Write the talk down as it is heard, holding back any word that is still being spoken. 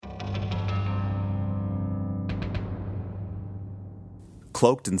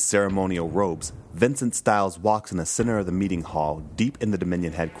Cloaked in ceremonial robes, Vincent Stiles walks in the center of the meeting hall deep in the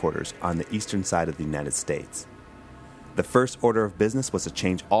Dominion headquarters on the eastern side of the United States. The first order of business was to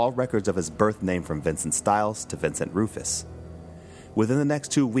change all records of his birth name from Vincent Stiles to Vincent Rufus. Within the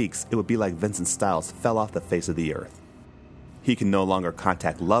next 2 weeks, it would be like Vincent Stiles fell off the face of the earth. He can no longer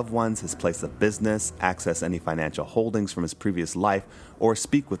contact loved ones, his place of business, access any financial holdings from his previous life, or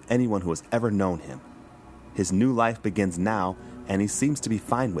speak with anyone who has ever known him. His new life begins now, and he seems to be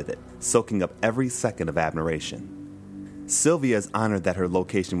fine with it, soaking up every second of admiration. Sylvia is honored that her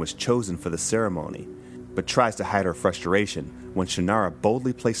location was chosen for the ceremony, but tries to hide her frustration when Shannara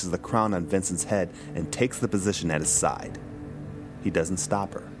boldly places the crown on Vincent's head and takes the position at his side. He doesn't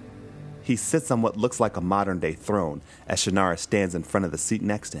stop her. He sits on what looks like a modern-day throne as Shannara stands in front of the seat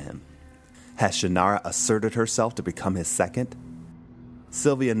next to him. Has Shannara asserted herself to become his second?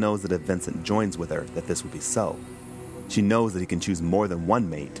 Sylvia knows that if Vincent joins with her, that this will be so. She knows that he can choose more than one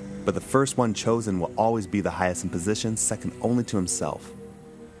mate, but the first one chosen will always be the highest in position, second only to himself.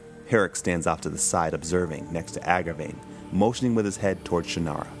 Herrick stands off to the side, observing, next to Agravain, motioning with his head towards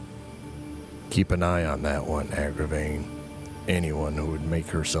Shannara. Keep an eye on that one, Agravain. Anyone who would make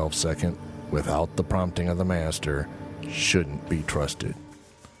herself second without the prompting of the master shouldn't be trusted.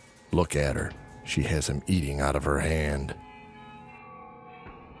 Look at her. She has him eating out of her hand.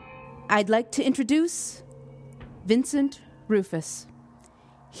 I'd like to introduce Vincent Rufus.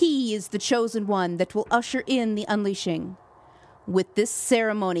 He is the chosen one that will usher in the unleashing. With this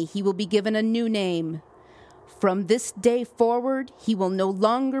ceremony, he will be given a new name. From this day forward, he will no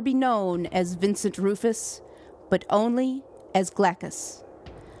longer be known as Vincent Rufus, but only as Glacchus.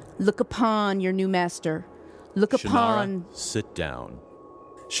 Look upon your new master. Look upon... Shannara, sit down.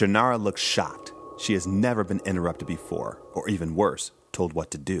 Shannara looks shocked. She has never been interrupted before, or even worse, told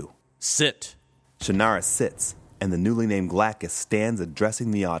what to do. Sit. Shannara sits, and the newly named Glacchus stands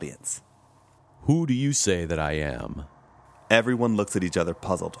addressing the audience. Who do you say that I am? Everyone looks at each other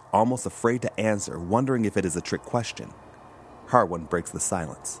puzzled, almost afraid to answer, wondering if it is a trick question. Harwin breaks the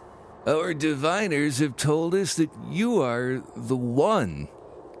silence. Our diviners have told us that you are the one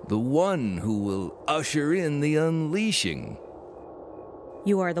who will usher in the unleashing.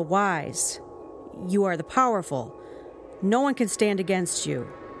 You are the wise. You are the powerful. No one can stand against you.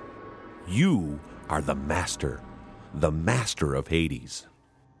 You are the master of Hades.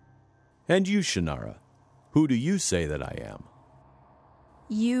 And you, Shannara, who do you say that I am?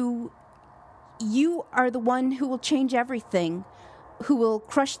 You are the one who will change everything, who will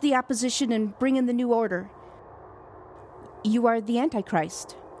crush the opposition and bring in the new order. You are the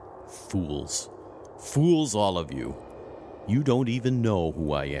Antichrist. Fools. Fools, all of you. You don't even know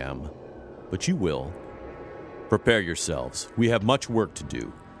who I am, but you will. Prepare yourselves. We have much work to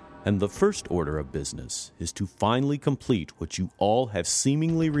do, and the first order of business is to finally complete what you all have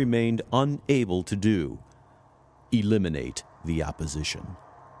seemingly remained unable to do. Eliminate the opposition.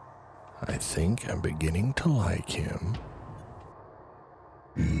 I think I'm beginning to like him.